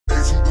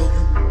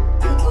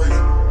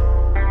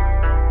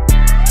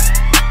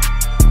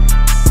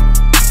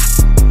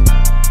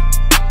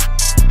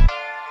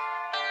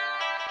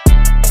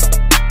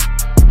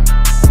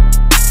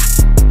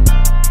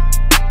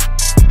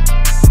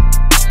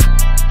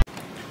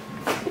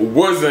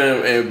What's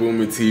up, Ant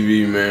Boomer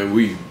TV, man?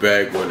 We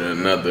back with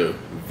another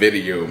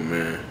video,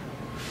 man.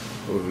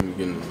 Let me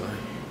get in the light.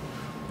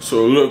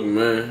 So look,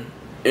 man,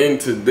 in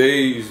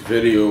today's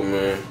video,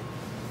 man,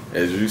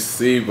 as you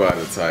see by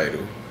the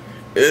title,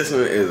 this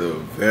one is a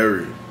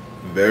very,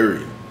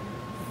 very,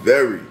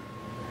 very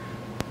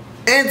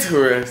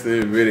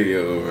interesting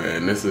video,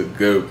 man. It's a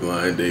good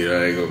blind date,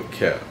 I ain't gonna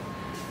cap.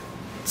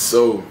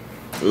 So,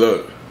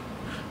 look,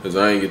 cause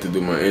I ain't get to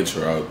do my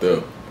intro out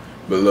there,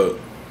 but look.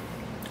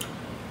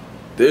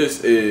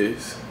 This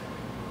is,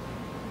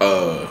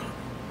 well,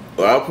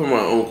 I'll put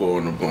my uncle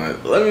on the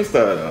blind. Let me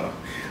start off.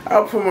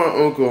 I'll put my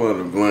uncle on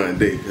the blind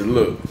date. Cause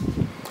look,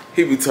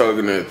 he be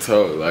talking that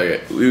talk.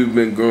 Like, we've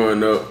been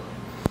growing up,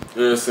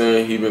 you know what I'm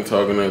saying? He been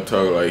talking that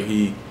talk like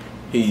he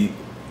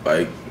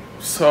like,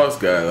 sauce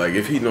guy. Like,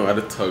 if he know how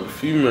to talk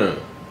female.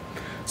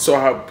 So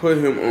I put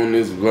him on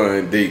this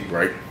blind date,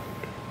 right?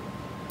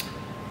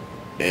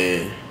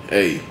 And,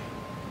 hey.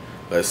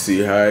 Let's see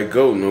how it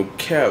go, no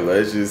cap.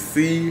 Let's just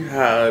see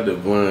how the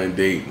blind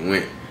date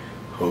went.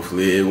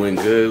 Hopefully it went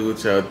good,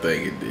 what y'all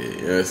think it did,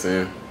 you know what I'm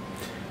saying?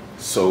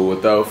 So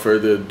without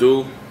further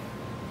ado,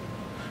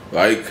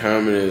 like,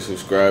 comment, and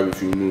subscribe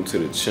if you're new to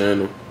the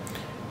channel.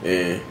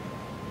 And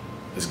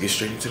let's get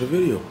straight into the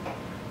video.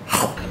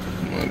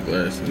 My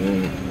glasses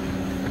on.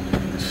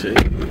 Shit,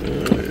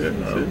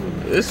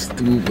 it's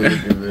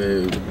stupid,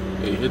 man.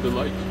 Hey, hit the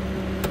light.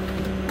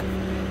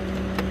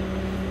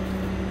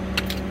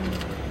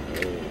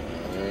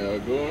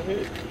 Go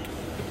ahead.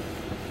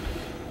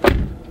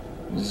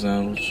 What's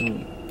up with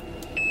you?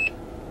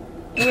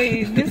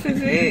 Wait, this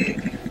is it?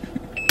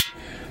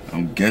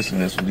 I'm guessing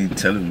that's what he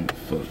telling me.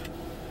 Fuck.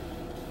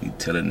 He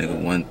tell a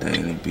nigga one thing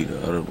and be the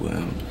other with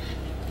him.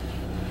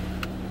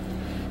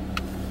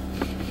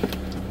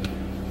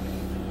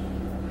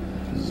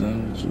 What's up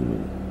with you?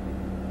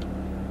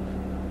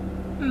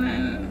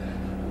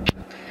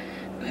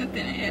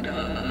 Nothing at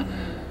all.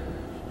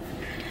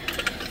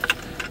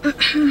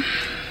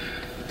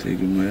 Take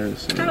your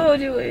mask off. How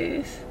old you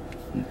is?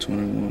 I'm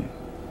 21.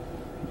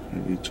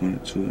 Maybe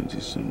 22 in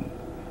December.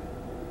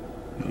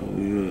 How old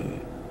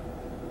you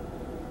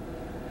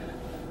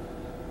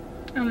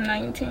are? I'm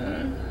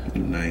 19.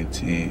 You're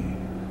 19.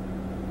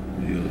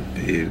 You're a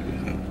baby,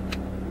 huh?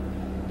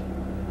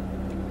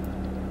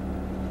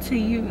 To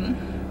you,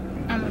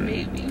 I'm a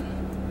baby.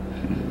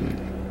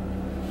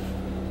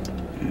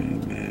 I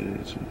ain't mad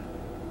at you.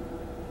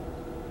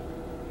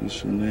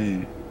 What's your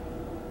name?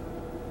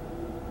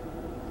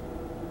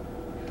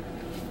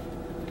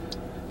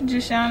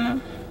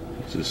 Jashana.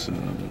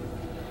 Jashana.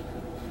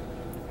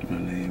 My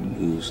name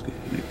Newski.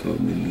 They call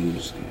me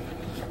Newski.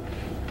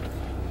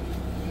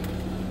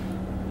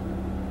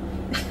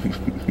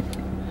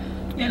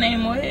 Your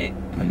name what?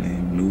 My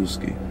name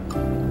Newski.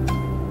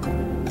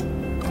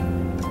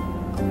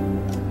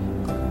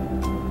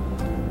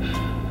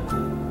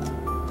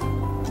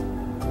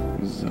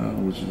 What's up?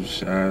 Was you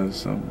shy or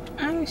something?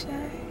 I ain't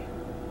shy.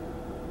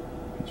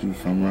 You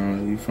from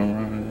around? You from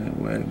around here?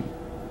 Where?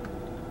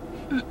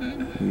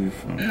 Where you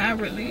from? Not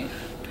really.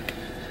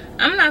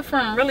 I'm not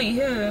from really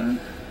here.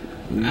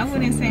 I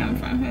wouldn't say I'm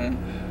from here.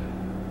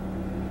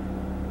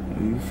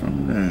 Where you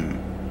from now?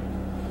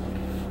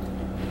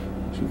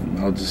 You from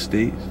out the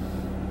States?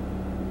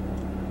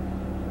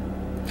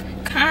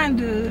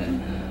 Kinda.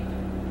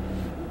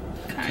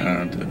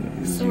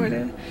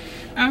 Sorta.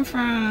 I'm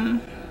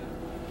from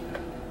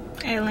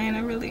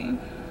Atlanta, really.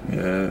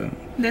 Yeah.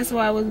 That's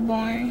where I was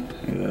born.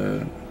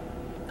 Yeah.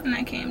 And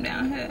I came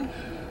down here.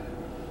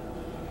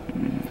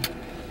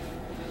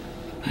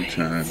 I'm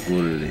trying to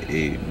go to the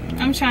A, man.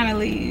 I'm trying to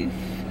leave.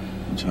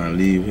 You trying to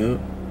leave here?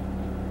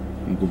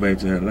 You go back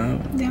to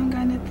Atlanta? They don't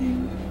got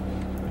nothing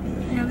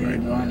really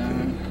right going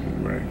on.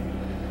 You're right.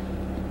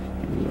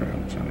 You're right.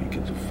 I'm trying to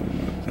get the fuck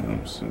out of town,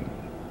 so.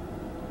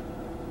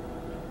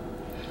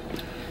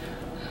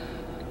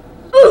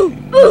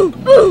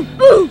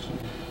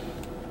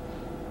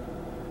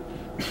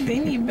 They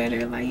need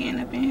better lighting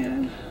up in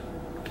here.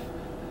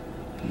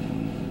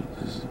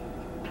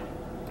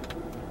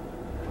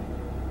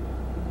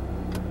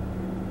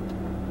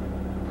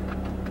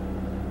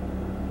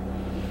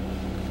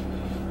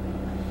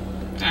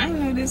 I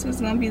didn't know this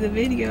was gonna be the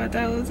video. I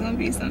thought it was gonna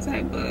be some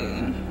type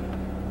of.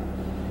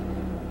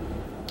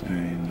 I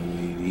ain't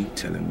know he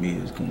telling me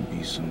it's gonna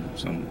be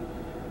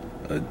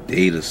a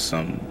date or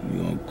something. We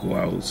gonna go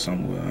out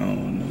somewhere. I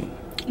don't know.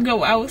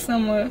 Go out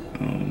somewhere. I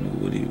don't know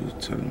what he was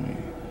telling me.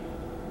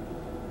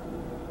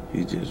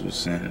 He just was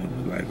saying it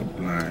was like a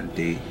blind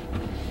date.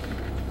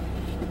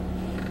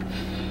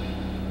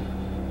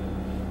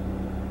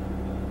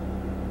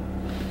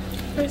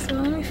 First of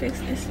all, let me fix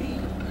this seat.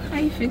 How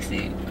you fix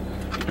it?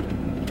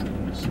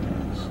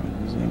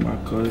 This ain't my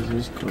car, it's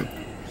his car.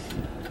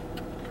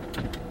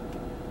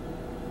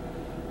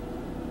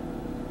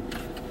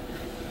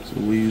 So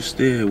where you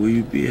stay at? Where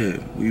you be at?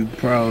 Where you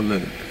proud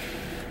of?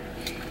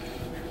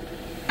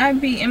 I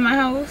be in my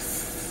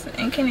house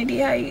in Kennedy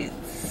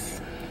Heights.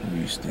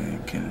 Where you stay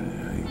in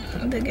Kennedy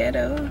Heights? The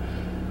ghetto.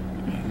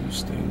 You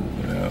stay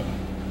over there.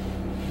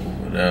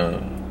 Over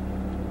there.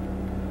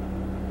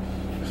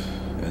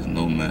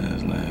 no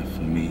man's land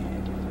for me.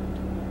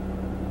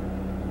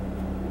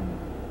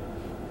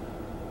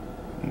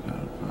 I got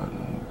a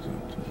partner hooked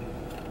up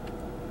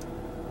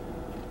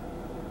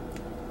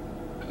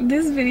too.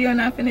 This video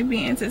not finna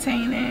be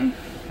entertaining.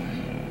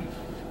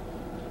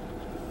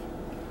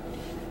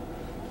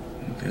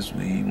 That's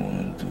what he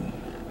wanna do.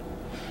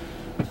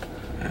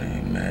 I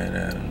ain't mad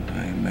at him.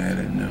 I ain't mad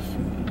at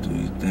nephew. Do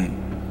your thing.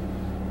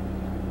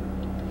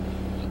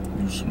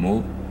 You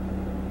smoke?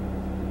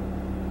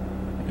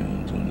 You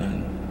don't do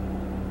nothing.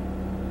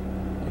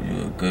 You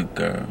a good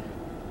girl.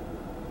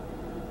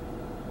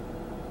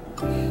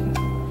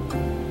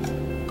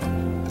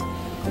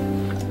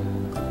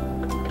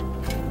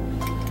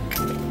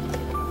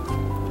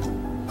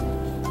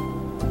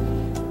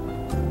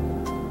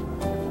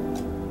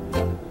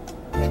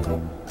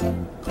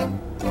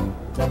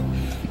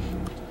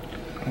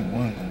 I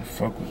wasn't gonna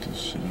fuck with this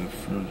shit at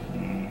first,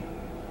 man.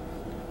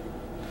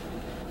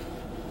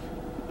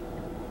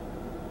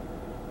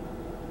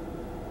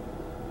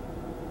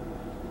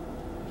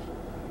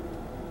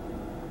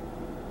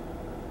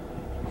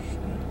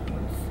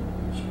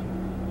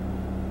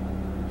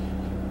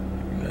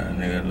 You got a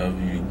nigga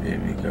loving you,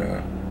 baby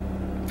girl.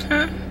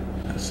 Huh?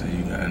 I said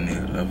you got a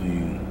nigga loving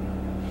you.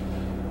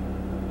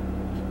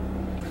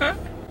 Huh?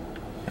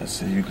 I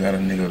said you got a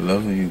nigga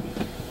loving you.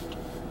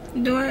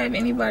 Do I have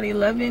anybody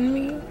loving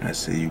me? I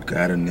said you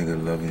got a nigga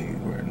loving you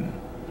right now.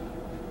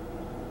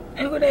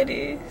 And who that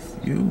is?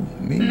 You,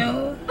 me?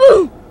 No.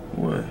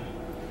 What?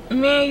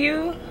 Me and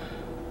you?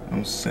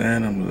 I'm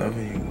saying I'm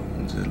loving you.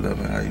 I'm just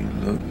loving how you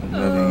look. I'm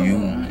loving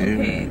you, period.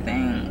 Okay,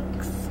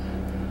 thanks.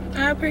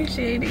 I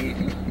appreciate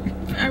it.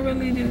 I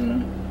really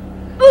do.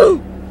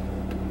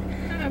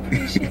 I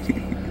appreciate it.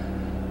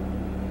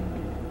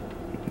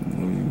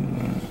 No, you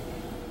not.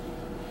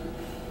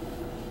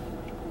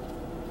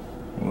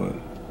 What?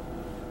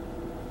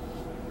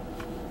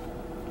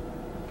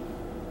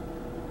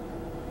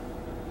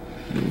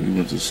 We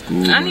went to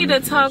school. I need to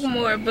talk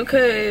more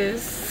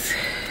because...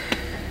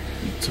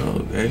 You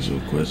talk. Ask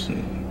your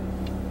question.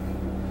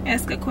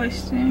 Ask a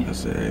question. I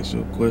said ask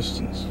your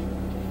questions.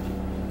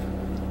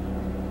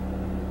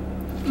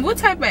 What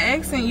type of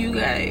accent you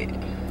got?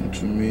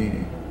 What you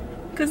mean?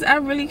 Because I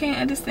really can't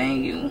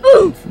understand you.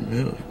 I'm from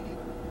here.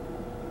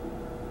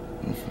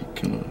 I'm from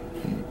Kenner.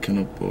 I'm a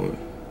Kenner boy.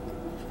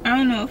 I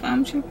don't know if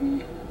I'm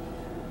tripping.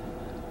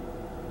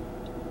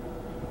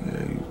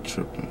 Yeah, you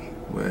tripping.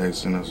 What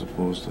accent I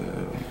supposed to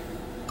have?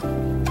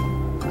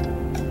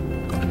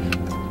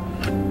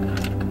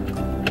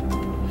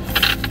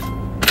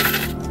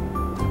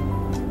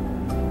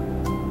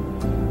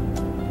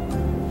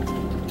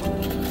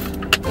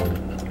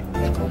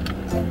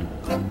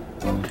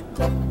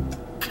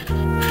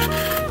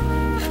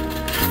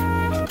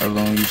 How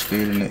long you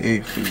stayed in the 8th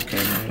before you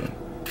came out here?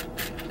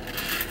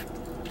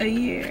 A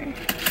year.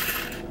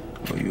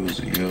 Oh, you was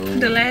a year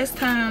old? The last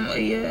time, a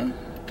year.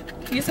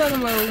 You talking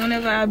about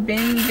whenever I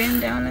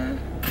been down there?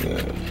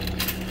 Yeah.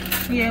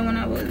 Yeah, when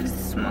I was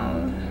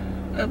small,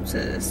 up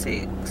to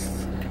 6.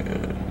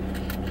 Yeah.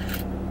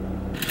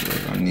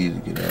 Like, I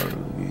need to get out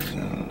of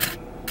Louisiana.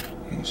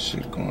 Ain't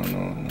shit going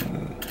on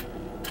there.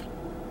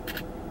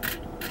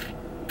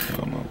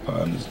 All my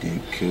partners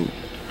getting killed.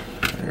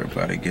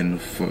 Everybody getting the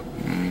fuck.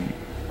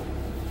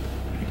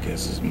 I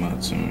guess it's my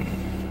turn.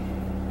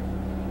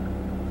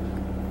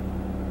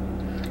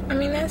 I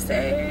mean, that's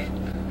sad.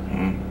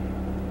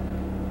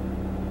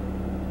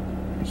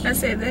 I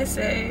said that's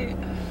sad.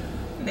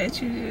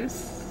 That you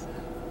just...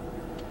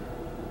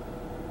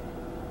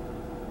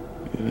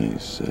 It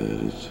ain't sad,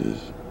 it's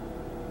just...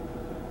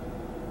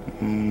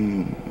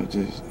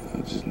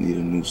 I just need a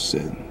new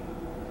setting.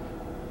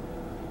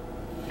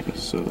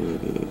 That's all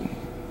it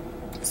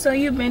is. So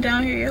you've been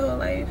down here your whole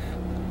life?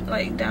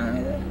 Like down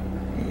here?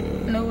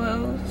 Yeah. Nowhere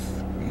else?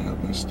 Yeah,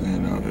 I've been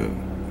staying out here.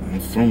 I'm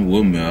from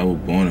Woodmill. I was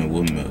born in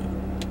Woodmill.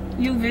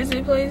 You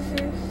visit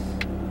places?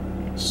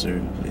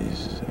 Certain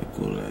places. I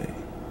go like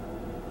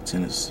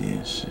Tennessee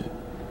and shit.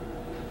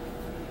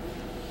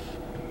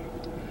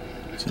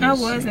 I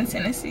was in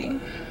Tennessee.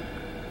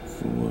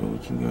 For what?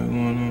 What you got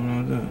going on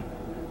out there?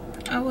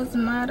 I was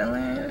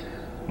modeling.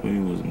 Oh,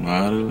 you was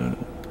modeling?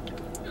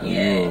 Oh,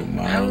 Yeah, you a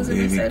model, I was a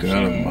baby girl, a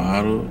receptionist.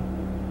 model?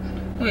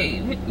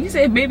 Wait, you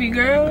said baby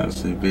girl? I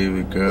said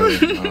baby girl,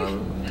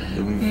 model.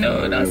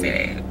 No, don't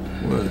say that.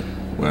 What?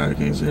 Why I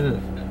can't say that?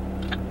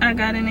 I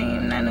got a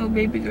name, not no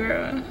baby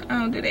girl. I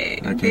don't do that.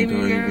 I can't baby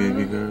call girl. you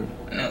baby girl?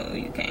 No,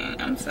 you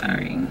can't. I'm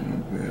sorry. My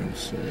bad, I'm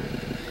sorry.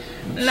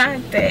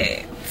 Not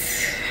that.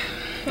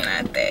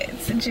 Not that.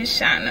 It's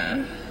just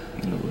Shauna.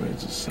 No, right,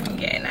 just sound.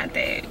 Yeah, not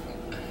that.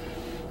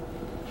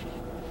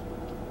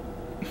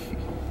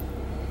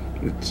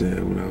 But yeah,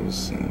 what I was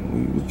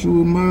saying. What you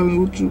were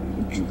modeling?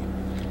 What you?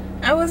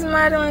 I was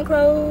modeling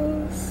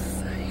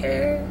clothes,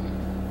 hair,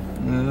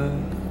 Yeah.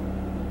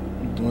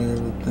 Doing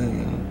everything,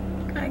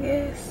 huh? I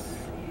guess.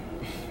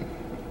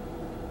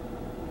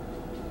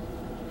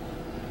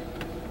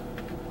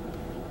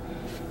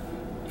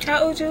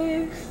 How old you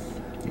is?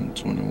 I'm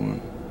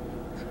 21.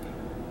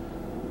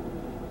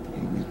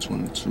 I'll be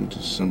 22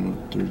 December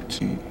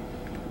 13th.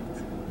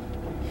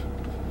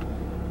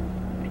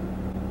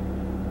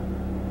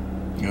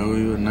 How old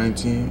you?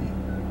 19?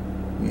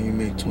 When you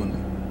make 20?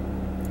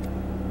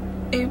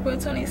 April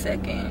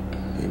 22nd.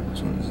 April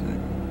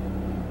 22nd.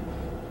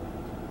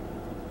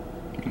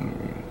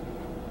 Alright.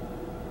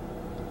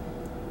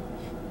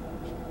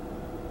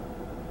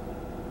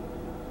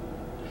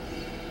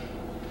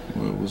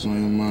 What's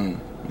on your mind?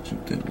 What you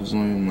think was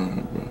on your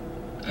mind, bro?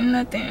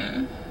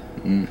 Nothing.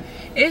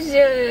 It's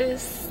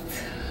just...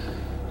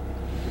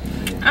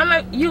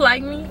 You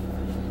like me?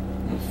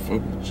 I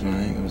fuck with you. I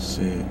ain't gonna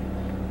say it.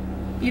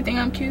 You think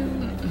I'm cute?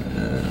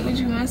 Would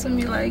you mess with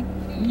me like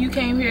you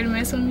came here to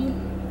mess with me?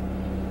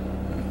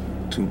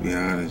 To be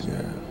honest,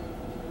 yeah.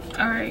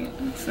 Alright,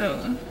 so...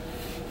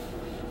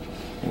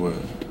 What?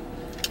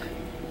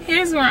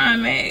 Here's where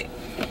I'm at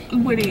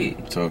with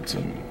it. Talk to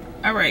me.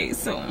 Alright,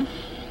 so...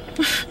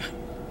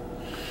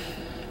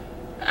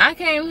 I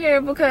came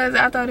here because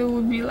I thought it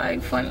would be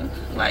like funny.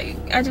 Like,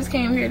 I just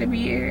came here to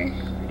be here.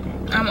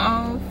 I'm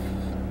off,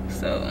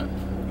 so...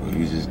 Well,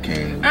 you just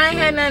came. I ain't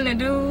had nothing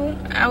to do.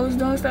 I was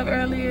doing stuff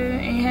earlier.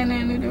 Ain't had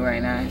nothing to do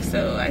right now.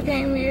 So I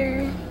came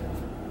here.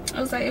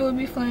 I was like, it would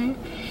be fun.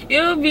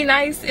 It would be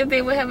nice if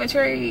they would have a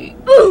trade.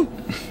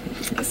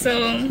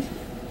 So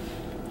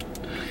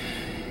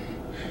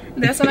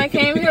that's when I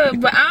came here.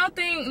 But I don't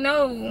think,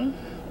 no.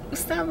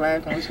 Stop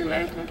laughing. What you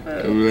laughing for?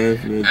 I'm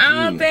laughing at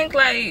I don't think,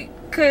 like,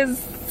 because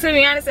to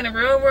be honest, in the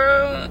real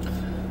world,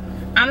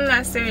 I'm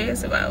not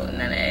serious about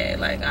none of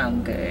that. Like,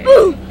 I'm good.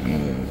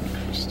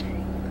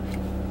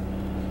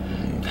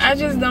 I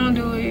just don't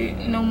do it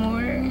no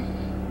more.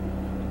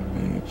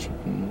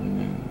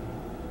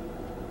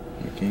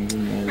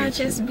 I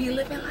just be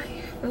living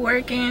life,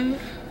 working,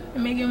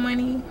 making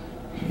money.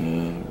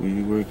 Yeah, where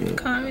you work at?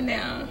 Calming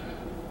down.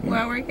 Where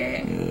I work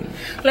at. Yeah.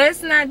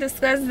 Let's not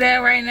discuss that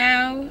right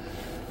now.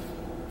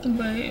 But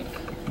alright,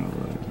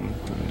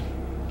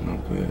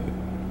 not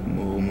bad.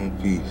 More my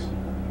peace.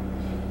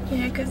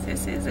 yeah, because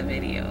this is a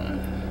video.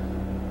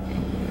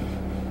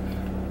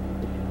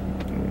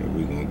 Alright,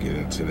 we're gonna get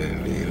into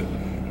that later.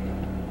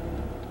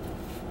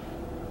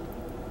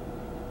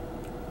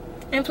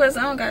 And plus,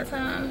 I don't got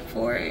time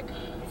for it.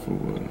 For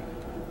what?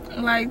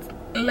 Like,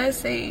 let's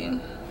say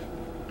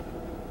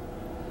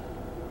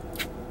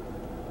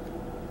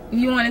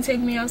you want to take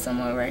me out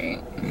somewhere,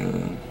 right?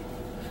 Yeah.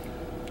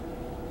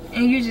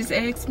 And you just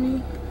ask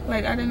me,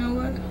 like, out of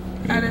nowhere,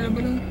 out of the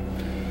blue.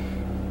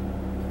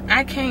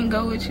 I can't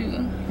go with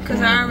you because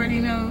I already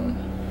know.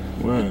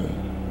 What?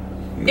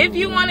 If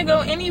you want to go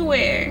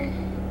anywhere,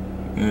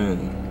 yeah.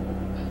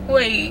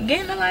 wait, get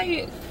in the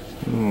light.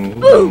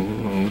 Hold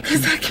on.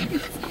 Cause I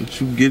can't. What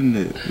you getting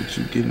at? What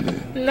you getting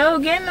at? No,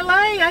 get in the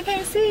light. I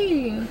can't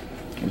see.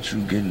 What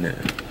you getting at?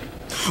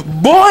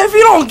 Boy, if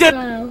you don't get...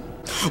 No.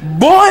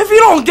 Boy, if you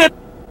don't get...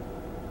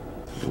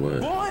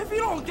 What? Boy, if you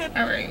don't get...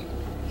 Alright.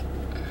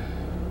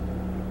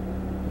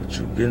 What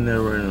you getting at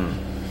right now?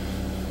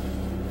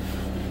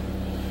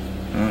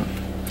 Huh?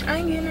 I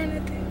ain't getting at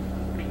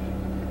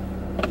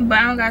nothing. But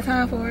I don't got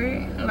time for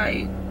it.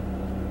 Like,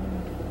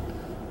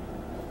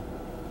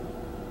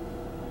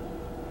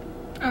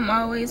 I'm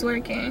always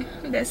working.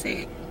 That's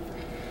it.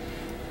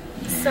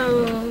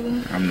 So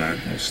I'm not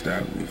gonna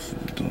stop you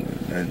from doing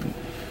nothing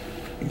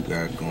you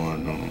got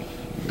going on.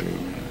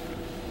 Yeah.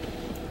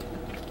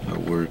 I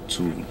work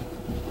too.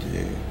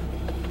 Yeah.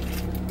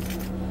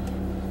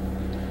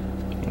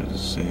 At the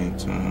same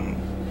time,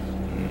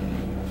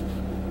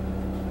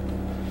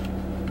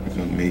 I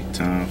can make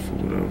time for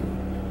whatever.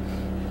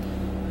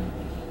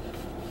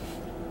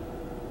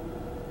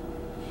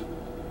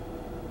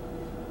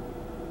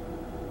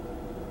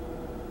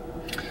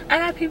 I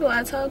got people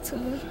I talk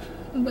to,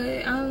 but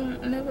I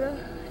don't never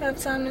have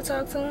time to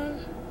talk to them.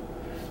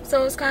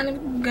 So it's kind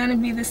of gonna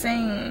be the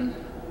same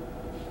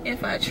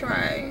if I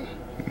try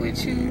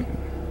with you.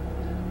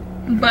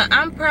 But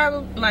I'm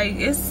probably, like,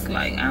 it's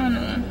like, I don't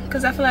know,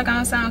 because I feel like I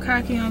don't sound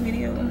cocky on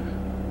video.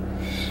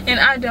 And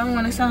I don't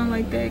want to sound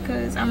like that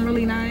because I'm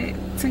really not,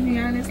 to be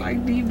honest,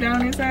 like, deep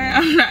down inside,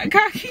 I'm not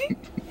cocky.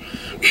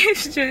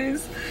 It's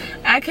just,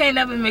 I can't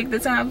ever make the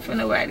time for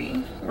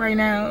nobody right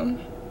now.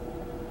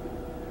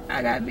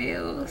 I got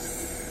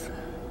bills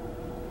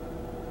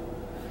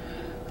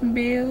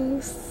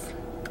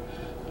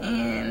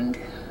and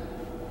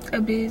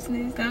a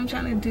business that I'm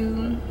trying to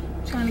do,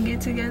 trying to get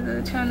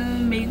together, trying to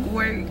make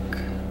work.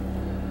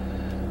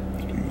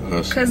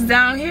 Cause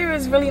down here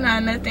is really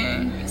not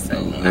nothing. So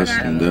I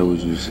gotta that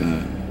was you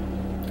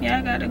saying. Yeah,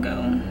 I gotta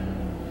go.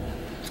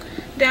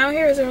 Down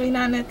here is really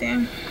not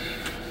nothing.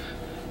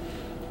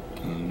 I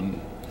don't know.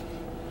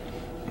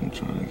 I'm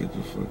trying to get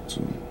the fuck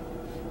to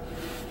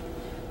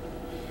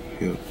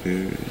help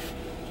period.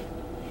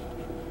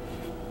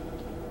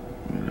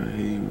 But I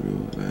hear you,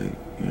 bro. Like,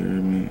 you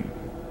hear me?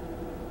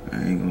 I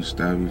ain't gonna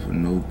stop you for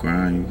no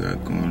grind you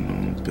got going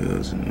on,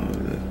 bills and all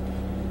that.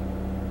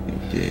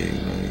 Yeah,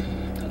 like.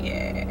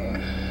 Yeah.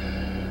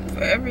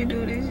 For every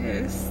dude, it's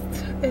just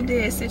a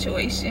dead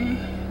situation.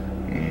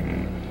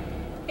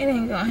 It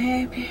ain't gonna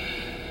happen.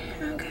 I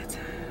don't got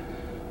time.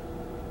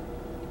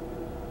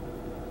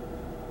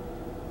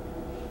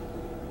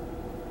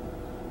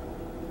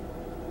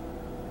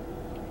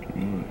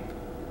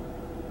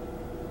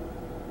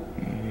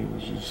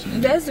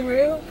 That's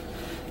real.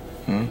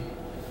 Huh?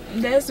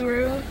 That's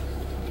real.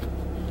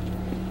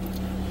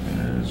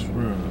 Yeah, it's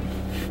real.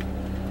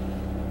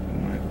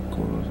 Michael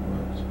Kors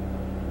watch.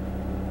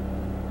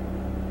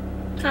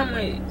 How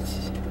much?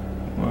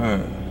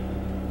 Why?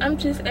 I'm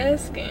just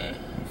asking.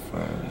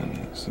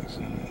 500,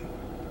 600.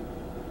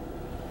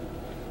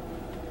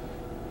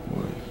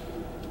 What?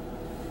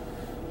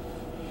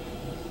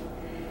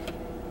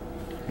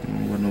 I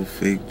don't want no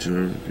fake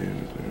jewelry, baby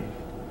girl.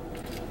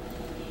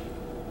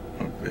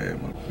 My bad.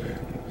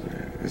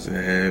 It's a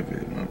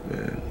habit, my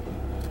bad.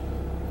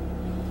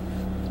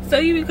 So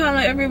you be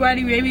calling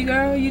everybody baby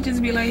girl? You just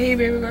be like, hey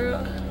baby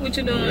girl, what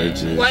you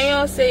doing? Why you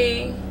don't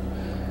say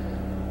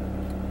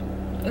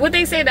what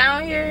they say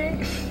down here?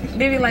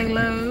 They be like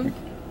love.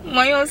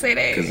 Why you don't say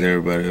that? Because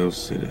everybody else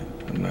say that.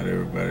 I'm not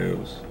everybody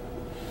else.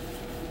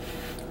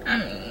 I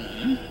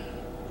mean,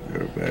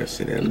 Everybody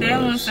say that love.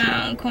 that one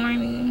sound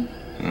corny.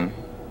 Huh?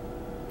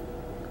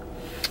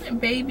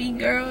 Baby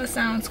girl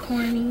sounds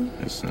corny.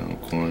 That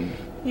sound corny.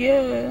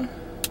 Yeah.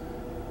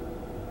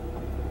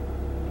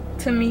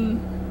 To me.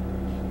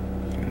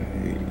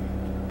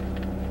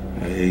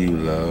 I hear you,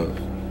 love.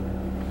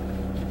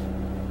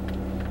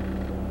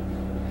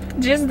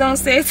 Just don't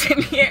say it to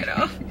me at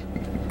all.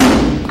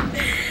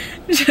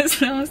 Just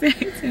don't say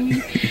it to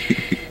me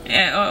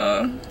at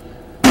all.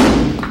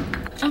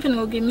 I'm finna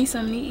go get me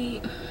something to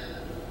eat.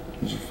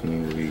 What you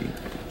finna eat?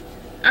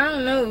 I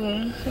don't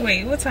know.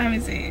 Wait, what time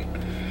is it?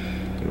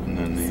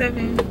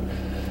 7.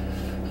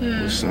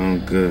 It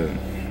sound good.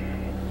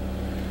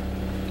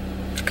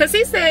 Cause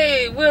he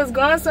said we was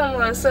going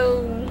somewhere,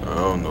 so I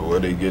don't know where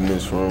they getting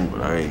this from,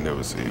 but I ain't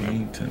never seen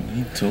him.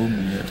 He told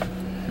me that.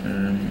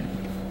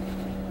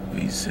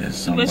 He said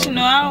something. but you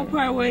know I'll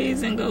part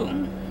ways and go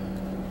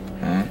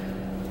Huh?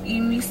 eat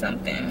me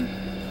something.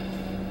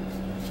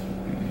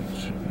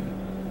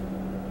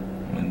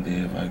 One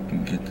day if I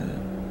can get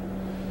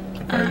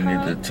if I can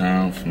get the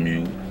time from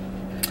you,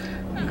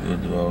 we'll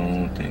do our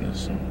own thing or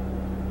something.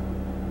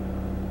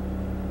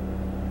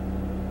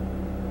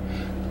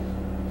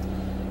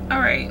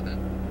 Alright.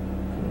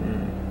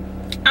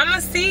 I'ma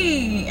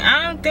see.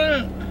 I don't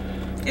think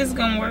it's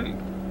gonna work.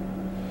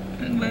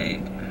 But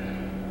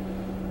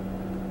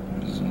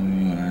So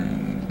you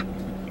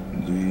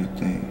ain't do your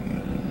thing, you know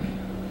what I mean?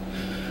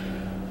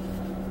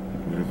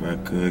 But if I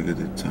could get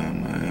the time,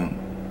 I am.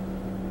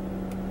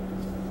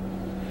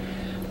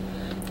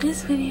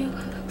 this video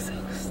gonna look so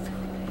stupid.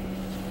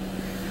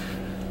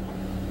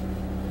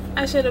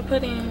 I should have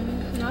put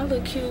in, no, I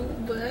look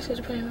cute, but I should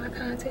have put in my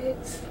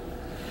contacts.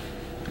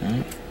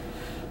 Huh?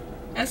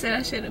 I said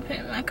I should have put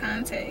in my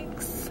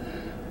contacts.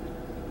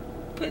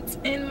 Put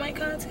in my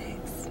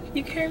contacts.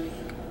 You hear me?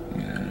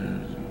 Yeah.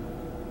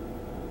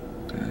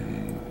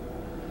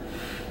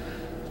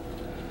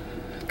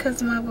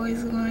 Cause my voice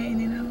is going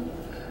in and out.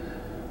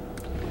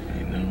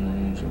 Ain't nothing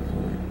wrong with your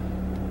voice.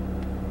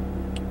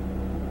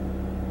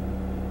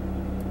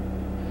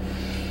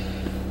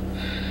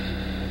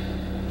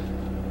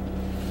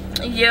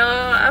 Yo,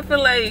 I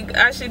feel like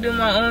I should do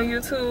my own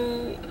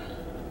YouTube.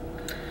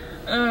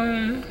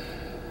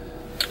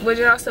 Would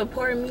y'all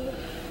support me?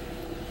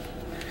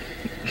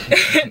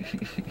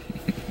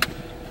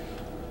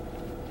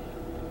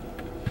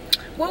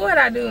 What would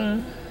I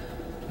do?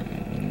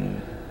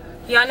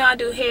 Y'all know I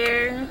do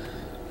hair.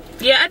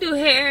 Yeah, I do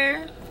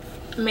hair,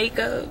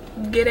 makeup.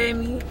 Get at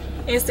me.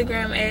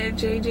 Instagram at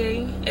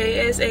JJASHAUNA.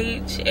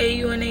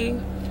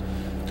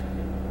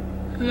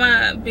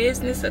 My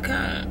business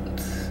account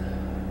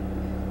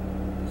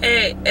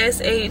at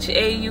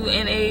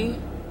SHAUNASLU.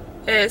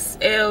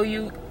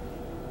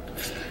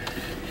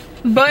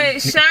 But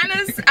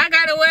Shauna's, I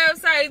got a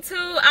website too.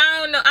 I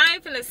don't know. I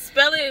ain't finna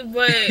spell it,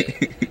 but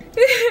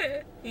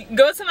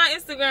go to my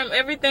Instagram.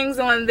 Everything's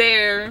on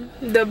there.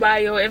 The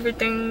bio,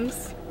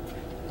 everything's.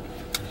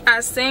 I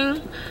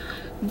sing,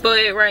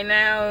 but right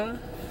now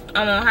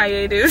I'm on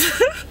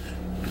hiatus.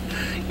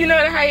 You know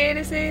what a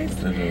hiatus is?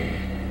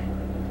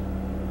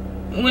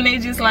 When they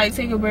just like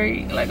take a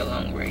break, like a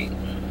long break.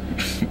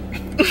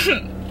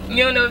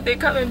 You don't know if they're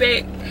coming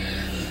back.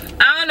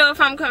 I don't know if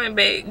I'm coming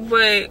back,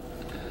 but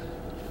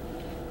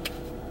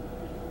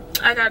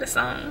I got a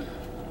song.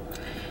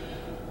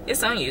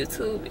 It's on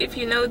YouTube. If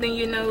you know, then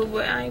you know,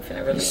 but I ain't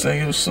finna really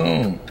Sing your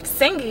song.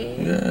 Sing it.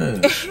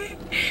 Yeah.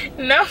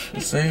 No.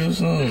 Sing your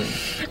song.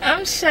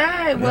 I'm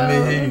shy, bro. Let me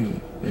hear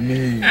you. Let me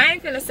hear you. I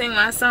ain't finna sing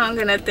my song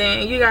or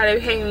nothing. You gotta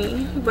pay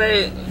me.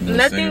 But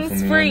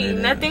nothing's free.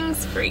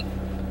 Nothing's free.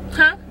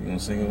 Huh? You gonna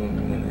sing it with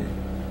me one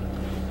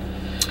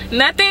day?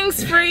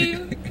 Nothing's free.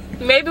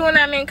 Maybe when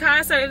I'm in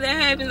concert that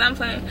happens, I'm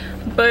playing.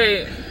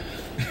 But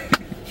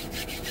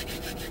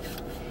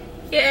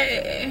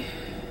yeah,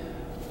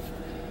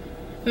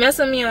 mess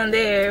with me on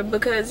there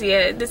because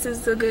yeah, this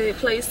is a good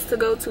place to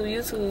go to,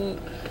 YouTube.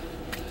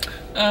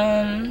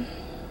 I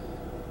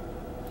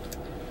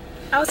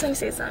was gonna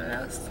say something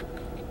else.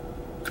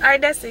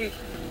 Alright, that's it.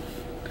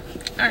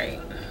 Alright.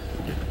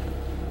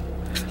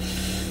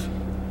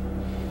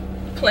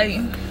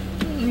 Play.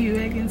 We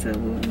back into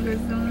what we was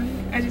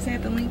doing. I just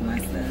had to link my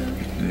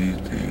stuff. Do you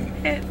think?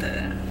 Had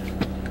to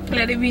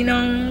Let it be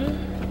known.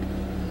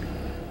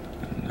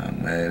 I'm not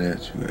mad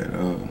at you at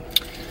all.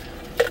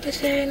 But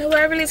shit,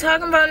 nobody really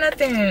talking about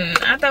nothing.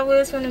 I thought we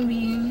was gonna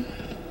be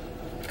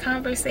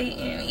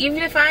conversating. Even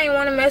if I ain't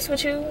want to mess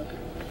with you,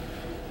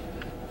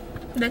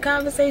 the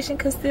conversation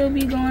could still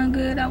be going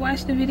good. I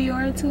watched a video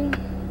or two.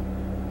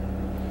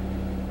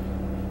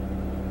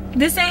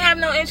 This ain't have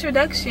no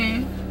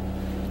introduction.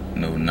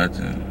 No,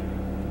 nothing.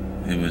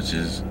 It was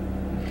just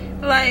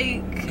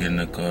Like, get in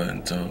the car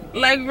and talk.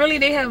 like really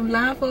they have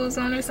blindfolds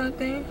on or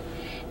something.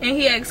 And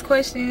he asks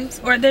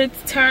questions. Or they're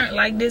turned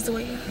like this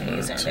way. And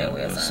you turn that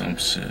way or Or something.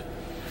 some shit.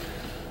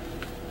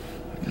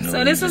 You know,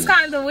 So this was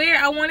kind of weird.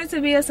 I wanted to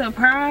be a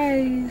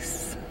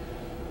surprise.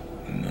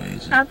 You know, he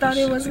just I thought put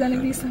it shit was gonna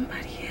be together.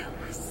 somebody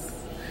else.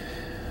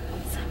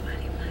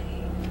 Somebody my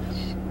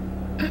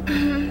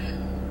age.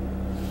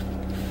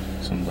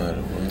 Somebody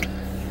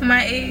what?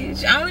 My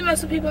age. I only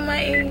mess with people my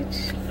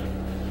age.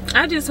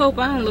 I just hope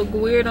I don't look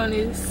weird on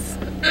this.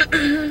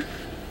 You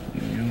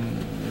know,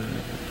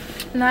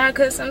 Nah,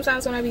 cause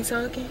sometimes when I be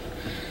talking,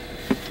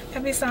 I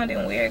be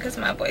sounding weird cause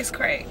my voice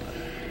crack.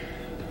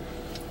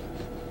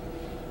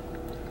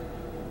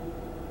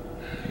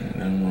 ain't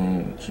nothing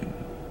wrong with you.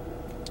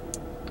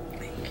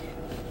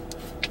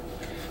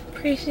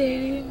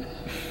 Appreciate it.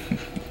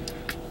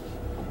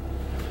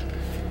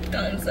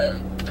 Thumbs up.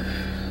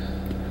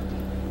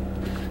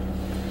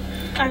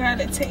 I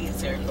got a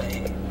taser, but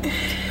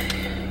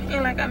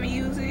ain't like I'ma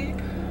use it. You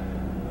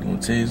gonna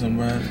tell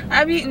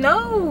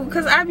somebody?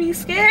 Cause I be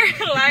scared.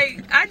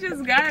 Like, I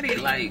just got it.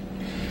 Like,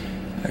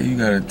 How you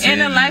gotta tell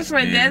in a you life or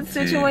scared death to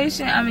tell?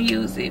 situation, I'ma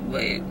use it.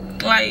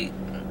 But, like,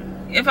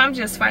 if I'm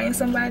just fighting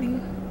somebody,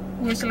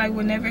 which, like,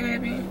 would never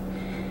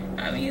happen,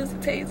 I'ma use a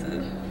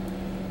taser.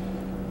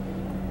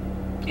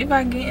 If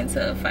I get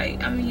into a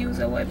fight, I'ma use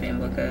a weapon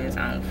because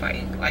I don't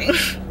fight. Like,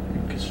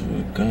 Get you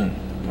a gun.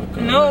 My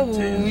gun no, got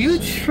taser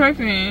you shit.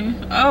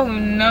 tripping. Oh,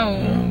 no.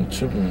 I'm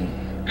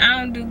tripping. I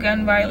don't do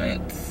gun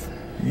violence.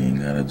 You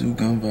ain't gotta do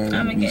gun violence.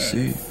 I'm Be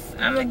safe.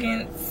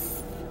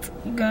 against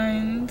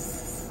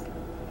guns.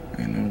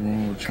 Ain't no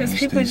wrong with trying Because to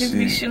people stay just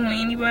be safe. shooting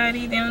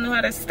anybody. They don't know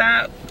how to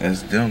stop.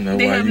 That's them. That's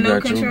They why have you no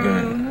got your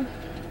gun.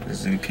 control.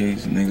 Just in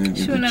case nigga get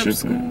Shooting the up tripping.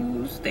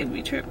 schools. They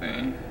be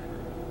tripping.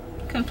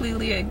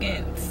 Completely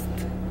against.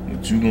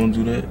 But you gonna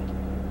do that?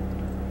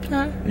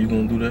 Huh? You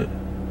gonna do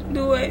that?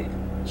 Do what?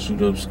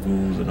 Shoot up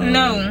schools and all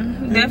No, that?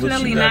 Then what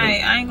definitely you not.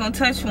 gotta- I ain't gonna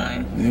touch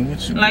one. Then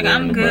what you Like, worrying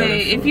I'm about good.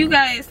 it If for? you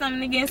got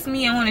something against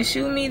me and want to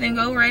shoot me, then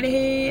go right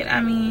ahead.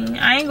 I mean,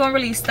 I ain't gonna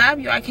really stop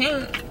you. I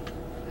can't.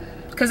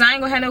 Because I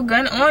ain't gonna have no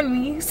gun on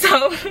me.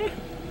 So,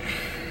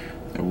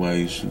 That's why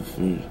you shoot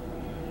first.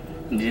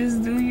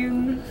 just do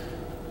you.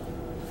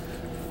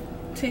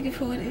 Take it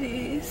for what it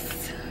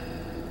is.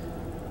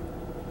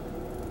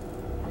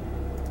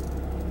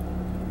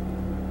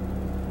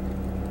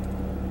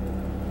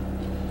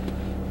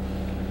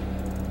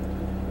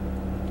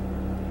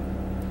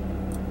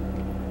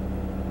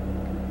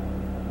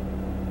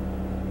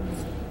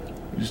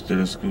 You still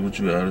in school? What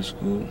you out of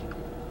school?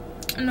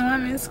 No,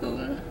 I'm in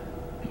school.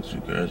 Once you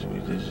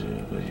graduate this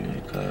year, but you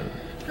in college.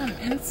 I'm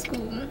in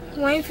school.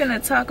 We ain't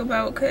finna talk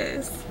about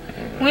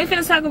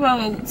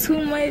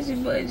too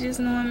much, but just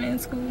know I'm in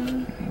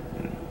school.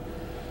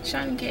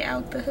 Trying to get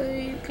out the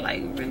hood,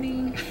 like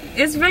really.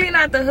 It's really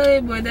not the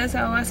hood, but that's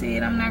how I see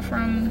it. I'm not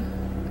from.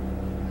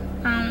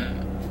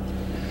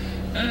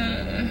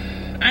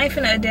 I ain't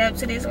finna adapt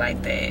to this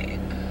like that.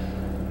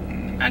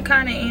 I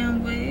kind of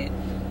am, but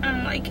I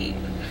don't like it.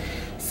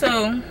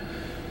 So,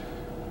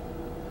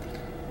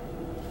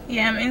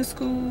 yeah, I'm in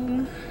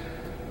school,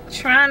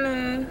 trying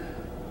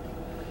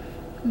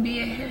to be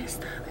a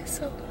hairstylist.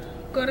 So,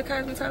 go to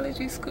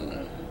cosmetology school.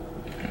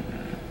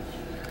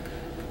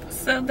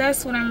 So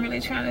that's what I'm really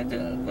trying to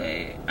do,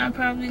 but I'm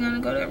probably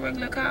gonna go to a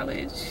regular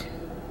college.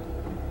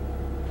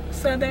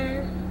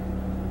 Southern.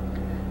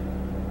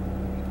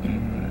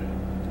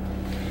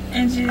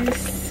 And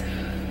just,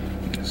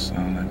 That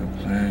sound like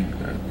a plan you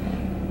got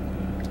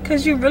going on.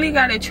 cause you really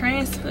gotta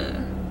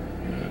transfer.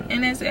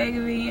 And that's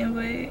aggravating,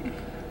 but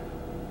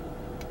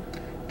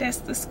that's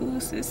the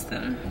school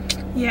system.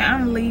 Yeah,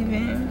 I'm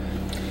leaving.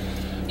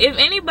 If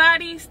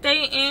anybody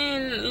stay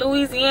in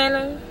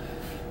Louisiana,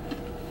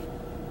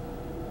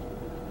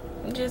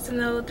 just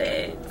know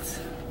that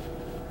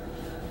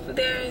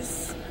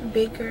there's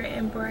bigger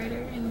and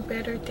brighter and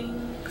better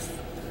things.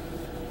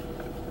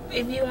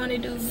 If you want to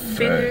do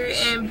bigger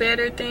and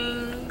better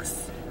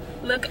things,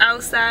 look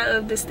outside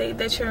of the state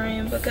that you're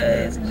in,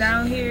 because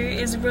down here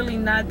it's really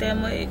not that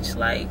much.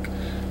 Like,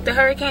 the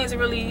hurricanes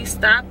really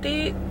stopped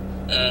it,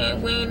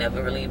 and we ain't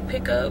never really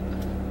pick up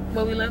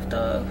where we left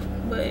off.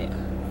 But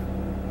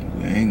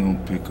We ain't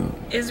gonna pick up.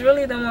 it's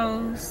really the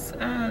most, I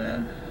don't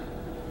know.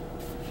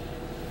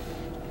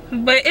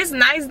 But it's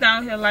nice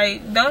down here.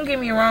 Like, don't get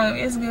me wrong,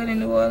 it's good in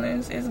New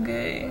Orleans. It's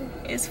good.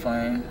 It's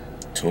fun.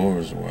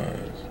 Tourist wise.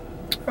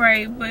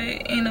 Right, but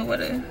ain't nowhere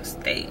to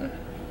stay.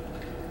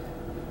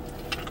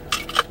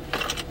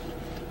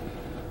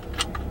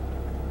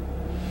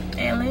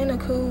 Atlanta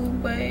cool,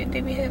 but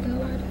they be having a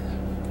lot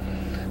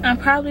of I'm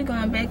probably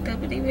going back there,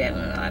 but they be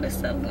having a lot of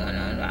stuff going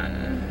on down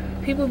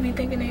there. People be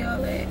thinking they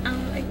all that. I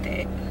don't like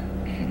that.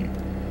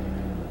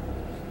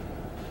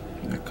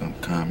 That come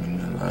common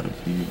to a lot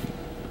of people.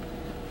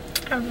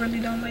 I really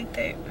don't like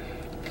that.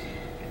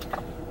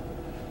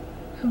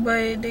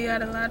 But they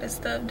got a lot of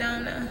stuff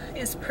down there.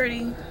 It's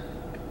pretty.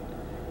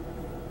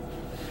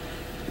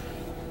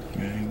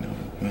 I ain't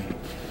never been.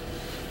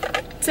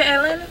 To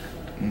Atlanta?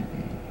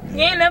 You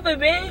ain't never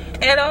been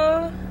at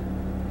all?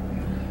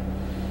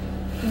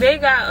 They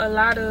got a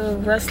lot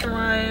of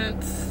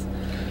restaurants.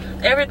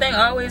 Everything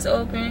always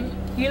open.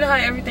 You know how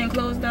everything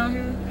closed down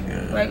here?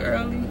 Yeah. Like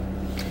early?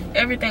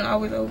 Everything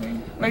always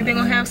open. Like they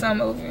gonna have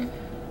something open.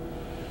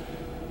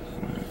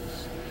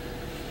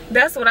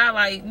 That's what I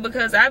like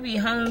because I be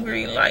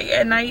hungry. Like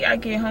at night I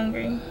get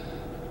hungry.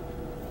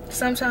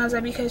 Sometimes I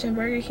be catching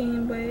Burger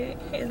King, but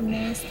it's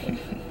nasty.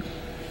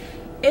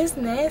 It's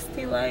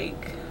nasty.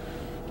 Like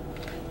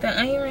the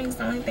onion rings,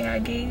 the only thing I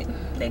get.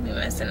 They be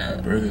messing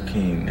up. Burger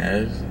King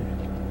nasty.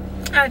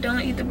 I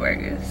don't eat the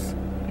burgers.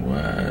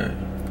 Why?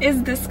 It's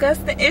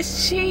disgusting.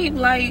 It's cheap.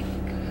 Like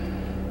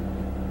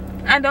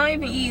I don't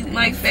even eat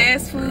like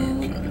fast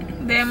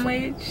food that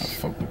much. I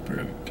fuck with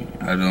Burger King.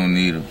 I don't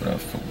need it, but I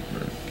fuck with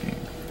Burger King.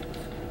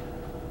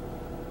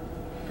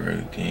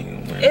 Burger King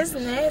and Wendy's. It's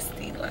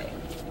nasty. Like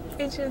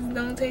it just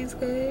don't taste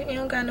good. It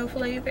don't got no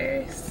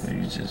flavors.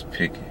 You just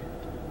pick it.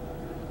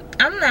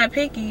 I'm not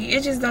picky.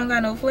 It just don't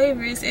got no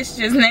flavors. It's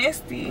just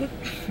nasty.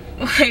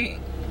 Like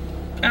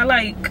I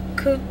like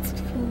cooked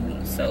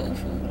food, soul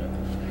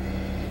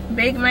food,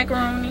 baked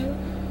macaroni.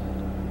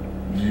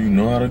 Do you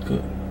know how to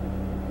cook?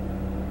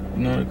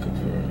 You know how to cook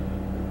for her?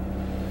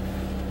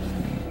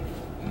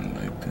 I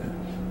like that.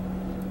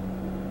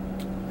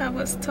 I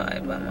was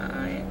taught by my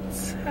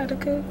aunts how to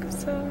cook,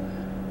 so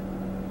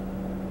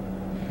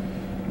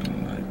I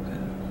like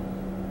that.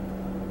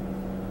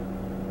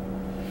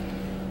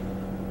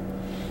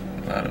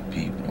 A lot of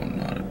people don't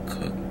know how to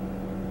cook.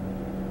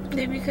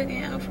 they be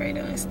cooking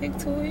Alfredo and stick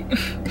to it.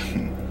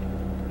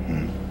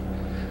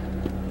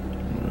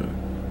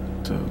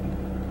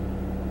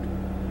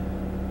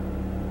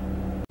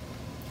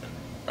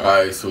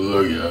 Alright, so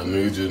look, y'all.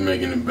 Niggas just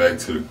making it back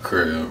to the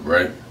crib,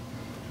 right?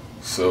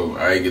 So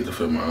I ain't get to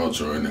film my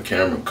outro, and the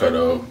camera cut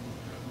off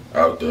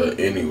out there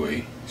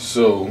anyway.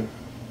 So,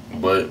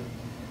 but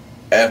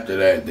after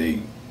that,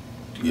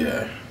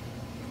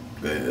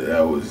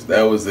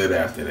 that was it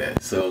after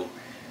that. So,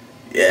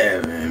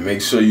 yeah, man,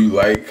 make sure you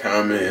like,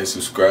 comment, and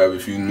subscribe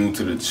if you're new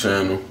to the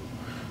channel.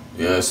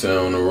 You know what I'm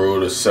saying? On the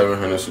road to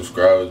 700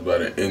 subscribers by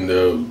the end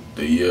of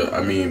the year.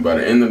 I mean, by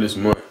the end of this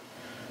month.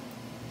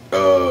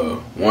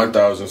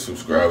 1,000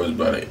 subscribers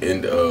by the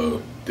end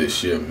of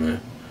this year, man.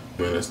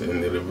 That's the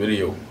end of the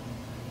video.